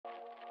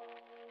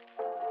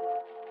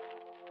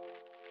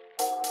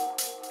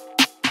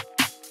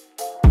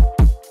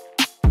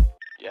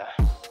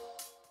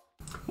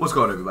What's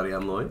going on, everybody?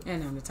 I'm Lloyd.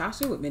 And I'm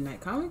Natasha with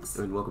Midnight Comics.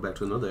 And welcome back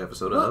to another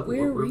episode of What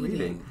We're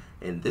Reading.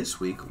 And this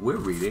week, we're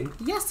reading...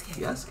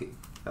 Yasuke.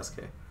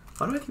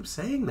 Why do I keep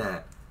saying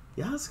that?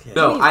 Yasuke.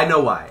 No, I know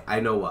why.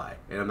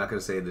 And I'm not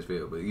going to say it in this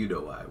video, but you know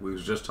why. We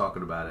was just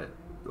talking about it,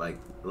 like,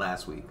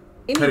 last week.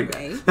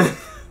 Anyway,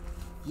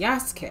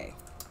 Yasuke.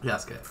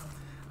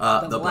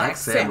 The Black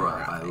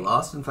Samurai by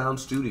Lost and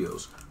Found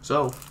Studios.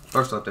 So,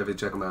 first off, definitely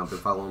check him out. I've been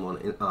following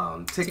him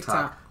on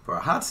TikTok for a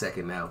hot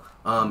second now.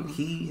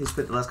 He has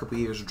spent the last couple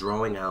of years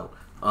drawing out,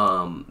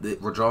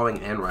 we're drawing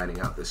and writing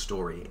out this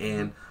story.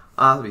 And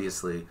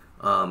obviously,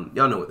 y'all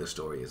know what this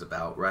story is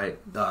about, right?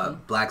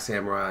 Black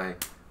Samurai,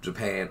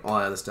 Japan, all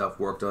that other stuff,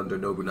 worked under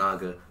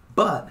Nobunaga.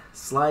 But,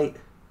 slight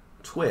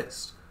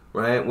twist,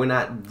 right? We're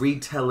not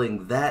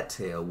retelling that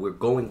tale. We're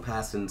going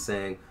past and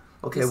saying,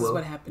 okay,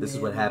 this is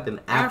what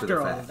happened after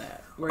the fact. All of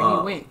that, where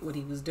he went, what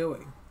he was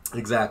doing.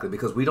 Exactly,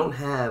 because we don't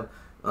have,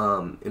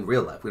 in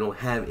real life, we don't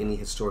have any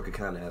historic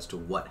account as to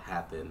what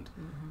happened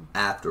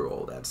after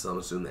all that. Some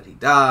assume that he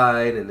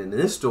died, and in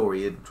this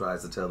story, it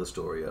tries to tell the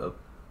story of,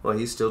 well,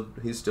 he's still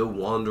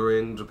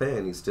wandering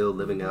Japan. He's still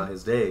living out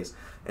his days,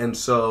 and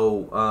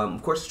so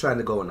of course he's trying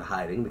to go into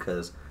hiding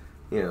because,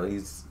 you know,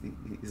 he's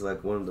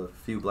like one of the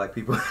few black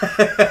people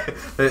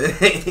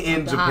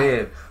in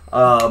Japan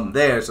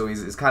there, so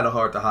it's kind of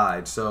hard to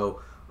hide.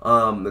 So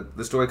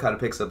the story kind of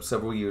picks up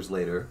several years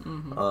later,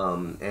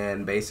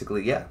 and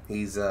basically, yeah,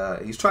 he's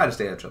trying to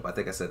stay out of trouble. I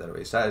think I said that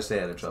already. He's trying to stay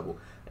out of trouble,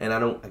 and I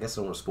guess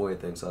I don't want to spoil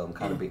things, so I'm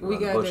kind of beating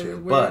around the bush here.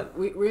 But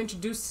we're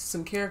introduced to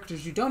some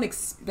characters you don't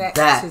expect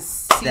to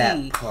see.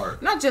 That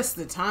part. Not just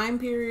the time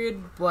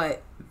period,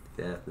 but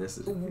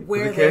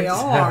where the they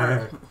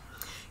are.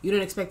 You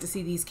don't expect to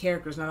see these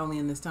characters not only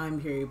in this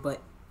time period,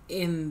 but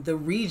in the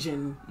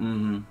region.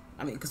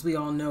 I mean, because we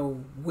all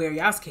know where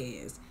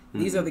Yasuke is.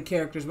 These are the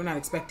characters we're not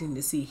expecting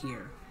to see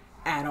here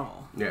at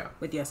all. Yeah.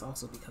 But yes,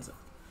 also because of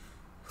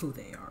who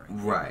they are.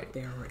 Right.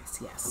 Their race,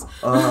 yes.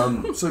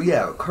 So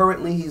yeah,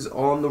 currently he's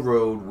on the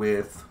road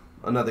with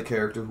another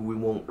character who we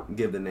won't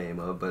give the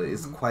name of, but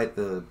it's quite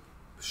the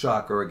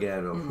shocker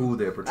again of who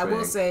they're portraying. I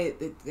will say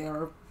that they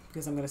are,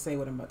 because I'm going to say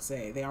what I'm about to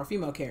say, they are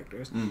female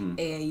characters,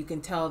 and you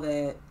can tell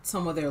that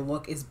some of their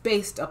look is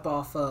based up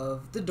off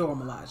of the Dora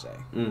Milaje.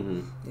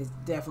 It's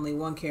definitely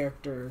one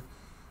character.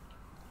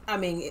 I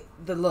mean,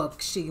 the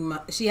look she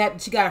got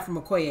it from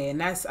Okoye,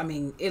 and that's, I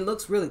mean, it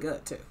looks really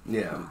good too.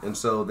 Yeah, and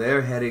so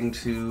they're heading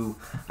to,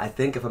 I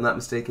think, if I'm not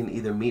mistaken,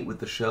 either meet with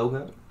the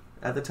Shogun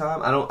at the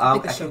time. I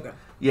think the Shogun.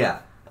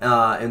 Yeah.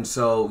 And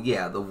so,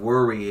 yeah, the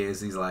worry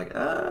is he's like,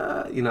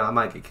 you know, I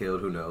might get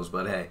killed, who knows,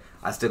 but hey,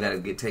 I still got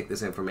to take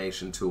this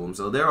information to him.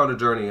 So they're on a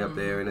journey up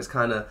there, and it's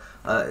kind of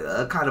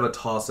a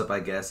toss-up, I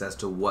guess, as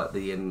to what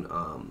the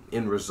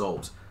end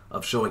result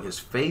of showing his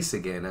face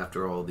again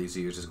after all these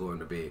years is going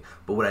to be.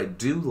 But what I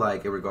do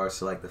like in regards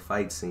to like the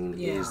fight scene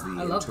is the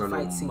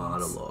internal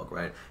monologue,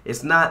 right? It's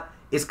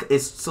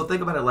so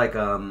think about it like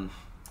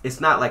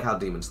it's not like how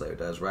Demon Slayer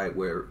does, right?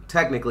 Where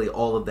technically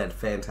all of that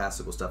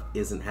fantastical stuff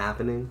isn't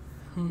happening.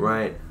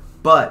 Right?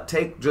 But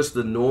take just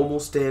the normal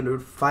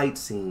standard fight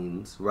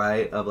scenes,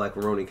 right, of like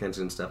Rurouni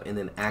Kenshin and stuff, and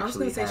then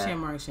actually I was going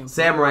to say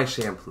Samurai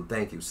Champloo,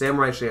 thank you.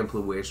 Samurai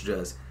Champloo, where it's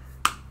just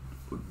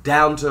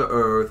down to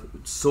earth,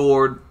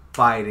 sword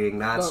fighting,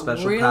 not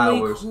special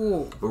powers.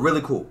 But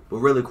really cool.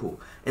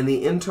 And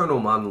the internal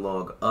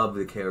monologue of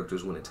the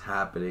characters when it's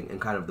happening,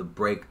 and kind of the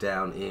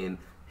breakdown in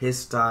his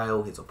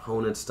style, his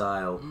opponent's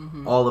style,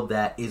 all of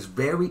that is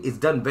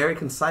done very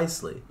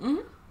concisely.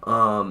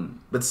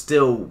 But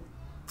still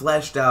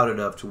fleshed out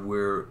enough to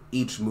where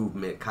each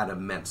movement kind of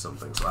meant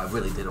something. So I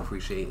really did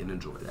appreciate and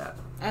enjoy that.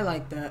 I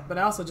like that, but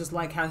I also just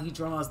like how he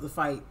draws the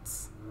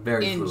fights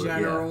very in fluid,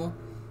 general.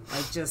 Yeah.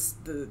 Like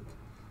just the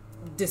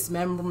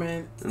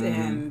dismemberment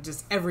and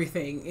just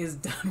everything is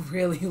done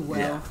really well.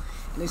 Yeah.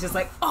 And it's just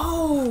like,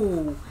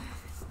 oh,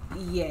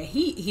 yeah,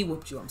 he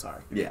whooped you. I'm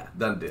sorry. Yeah,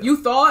 done deal.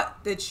 You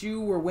thought that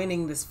you were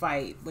winning this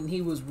fight when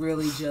he was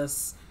really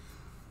just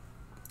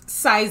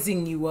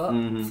sizing you up,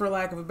 for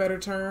lack of a better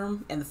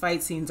term, and the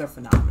fight scenes are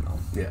phenomenal.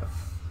 Yeah.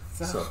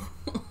 So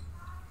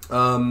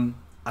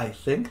I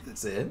think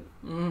that's it.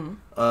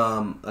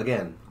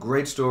 Again,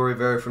 great story,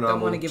 very phenomenal.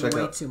 Don't want to give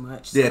away too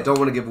much. Yeah, don't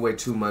want to give away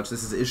too much.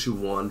 This is issue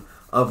 1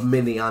 of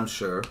many, I'm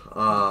sure.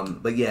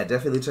 But yeah,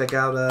 definitely check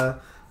out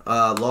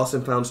Lost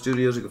and Found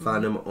Studios. You can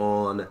find them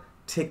on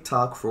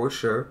TikTok for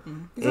sure.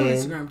 He's on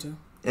Instagram too.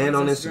 And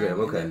on Instagram,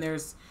 okay. And then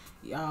there's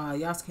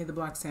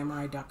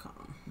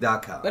YasukeTheBlackSamurai.com.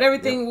 But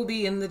everything will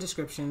be in the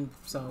description,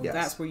 so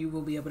that's where you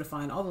will be able to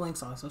find all the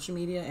links on social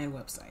media and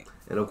website.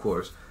 And of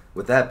course,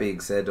 with that being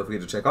said, don't forget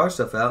to check our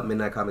stuff out,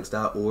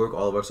 midnightcomics.org.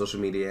 All of our social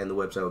media and the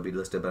website will be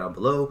listed down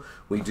below.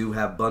 We do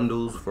have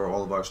bundles for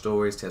all of our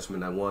stories, Test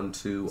Midnight 1,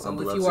 2, so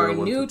if you are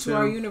new to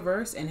our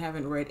universe and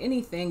haven't read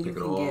anything, you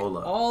can get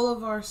all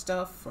of our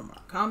stuff, from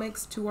our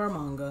comics to our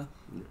manga,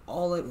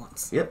 all at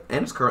once. Yep,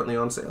 and it's currently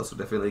on sale, so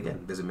definitely, again,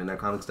 visit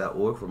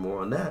midnightcomics.org for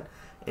more on that.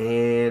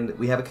 And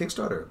we have a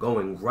Kickstarter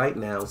going right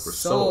now for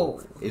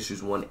Soul,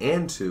 issues 1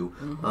 and 2.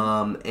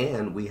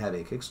 And we have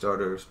a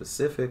Kickstarter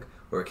specific,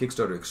 or a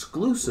Kickstarter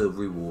exclusive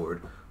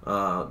reward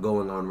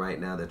going on right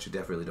now that you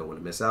definitely don't want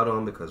to miss out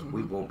on, because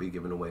we won't be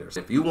giving away.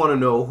 If you want to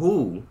know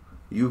who,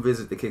 you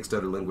visit the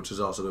Kickstarter link, which is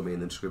also going to be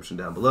in the description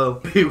down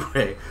below.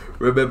 Anyway,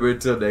 remember,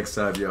 until next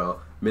time, y'all,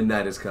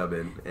 midnight is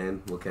coming,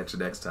 and we'll catch you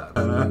next time.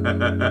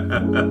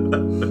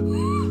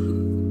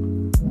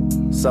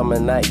 Summer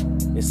night,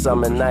 it's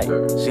summer night.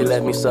 She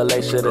left me so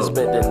late, should've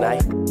spent the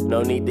night.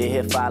 No need to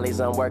hit follies,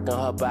 I'm working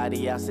her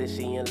body out, said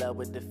she in love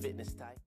with the fitness type.